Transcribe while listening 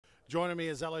Joining me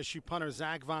is LSU punter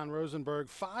Zach Von Rosenberg.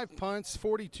 5 punts,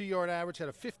 42-yard average, had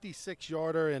a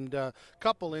 56-yarder and a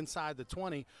couple inside the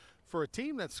 20. For a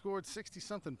team that scored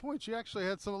 60-something points, you actually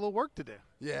had some little work to do.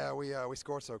 Yeah, we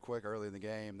scored so quick early in the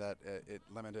game that it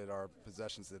limited our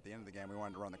possessions at the end of the game. We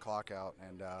wanted to run the clock out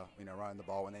and, running the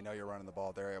ball. When they know you're running the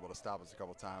ball, they're able to stop us a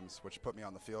couple times, which put me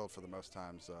on the field for the most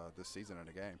times this season in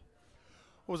a game.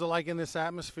 What was it like in this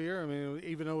atmosphere? I mean,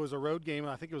 even though it was a road game,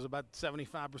 I think it was about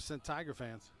 75% Tiger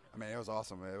fans. I mean, it was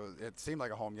awesome. It seemed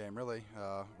like a home game, really.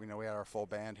 We had our full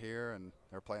band here, and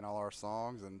they were playing all our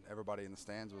songs, and everybody in the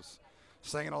stands was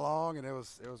singing along, and it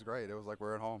was great. It was like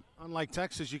we're at home. Unlike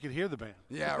Texas, you could hear the band.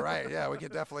 Yeah, right. Yeah, we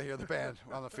could definitely hear the band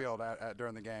on the field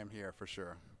during the game here for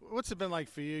sure. What's it been like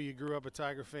for you? You grew up a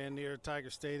Tiger fan near Tiger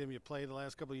Stadium. You played the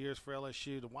last couple of years for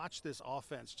LSU. To watch this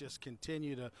offense just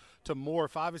continue to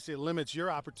morph. Obviously, it limits your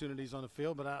opportunities on the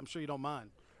field, but I'm sure you don't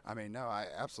mind. I mean, no,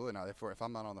 absolutely not. If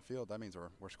I'm not on the field, that means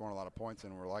we're scoring a lot of points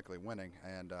and we're likely winning.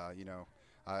 And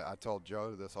I told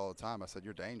Joe this all the time. I said,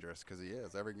 you're dangerous, because he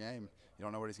is. Every game, you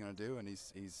don't know what he's going to do, and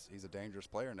he's a dangerous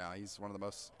player now. He's one of the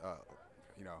most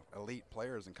elite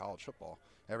players in college football.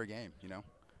 Every game,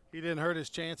 He didn't hurt his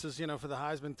chances, for the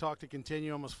Heisman talk to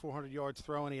continue. Almost 400 yards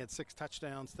throwing. He had 6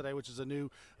 touchdowns today, which is a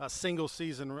new single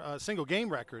game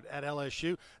record at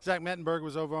LSU. Zach Mettenberg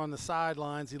was over on the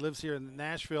sidelines. He lives here in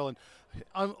Nashville, and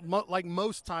like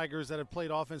most Tigers that have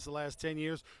played offense the last 10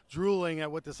 years, drooling at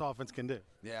what this offense can do.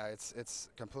 Yeah, it's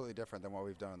completely different than what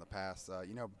we've done in the past.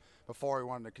 Before we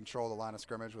wanted to control the line of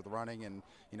scrimmage with running and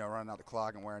running out the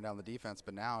clock and wearing down the defense,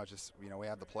 but now it's just we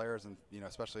have the players, and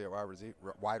especially at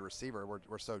wide receiver,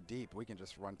 we're so deep we can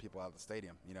just run people out of the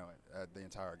stadium the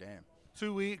entire game.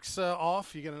 2 weeks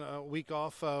off. You get a week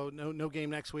off. No game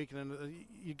next week, and then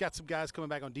you got some guys coming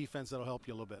back on defense that'll help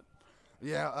you a little bit.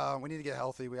 Yeah, we need to get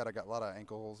healthy. We got a lot of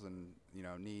ankles and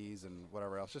knees and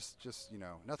whatever else. Just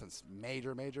nothing's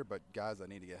major, but guys that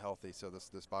need to get healthy. So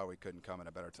this bye week couldn't come at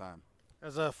a better time.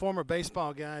 As a former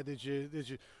baseball guy,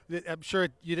 I'm sure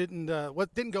you didn't.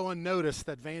 What didn't go unnoticed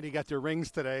that Vandy got their rings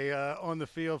today on the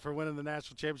field for winning the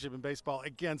national championship in baseball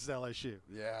against LSU.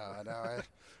 Yeah, I know.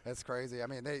 It's crazy. I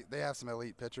mean, they have some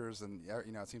elite pitchers, and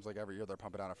it seems like every year they're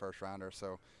pumping out a first rounder.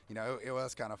 So it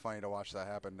was kind of funny to watch that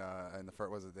happen in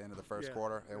the end of the first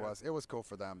quarter. It was cool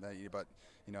for them. But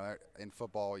in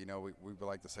football, we would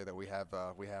like to say that we have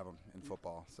them in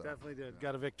football. So definitely did.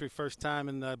 Got a victory first time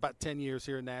in about 10 years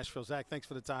here in Nashville. Zach, thanks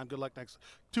for the time. Good luck next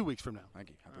 2 weeks from now. Thank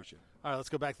you. I appreciate it. All right, let's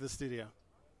go back to the studio.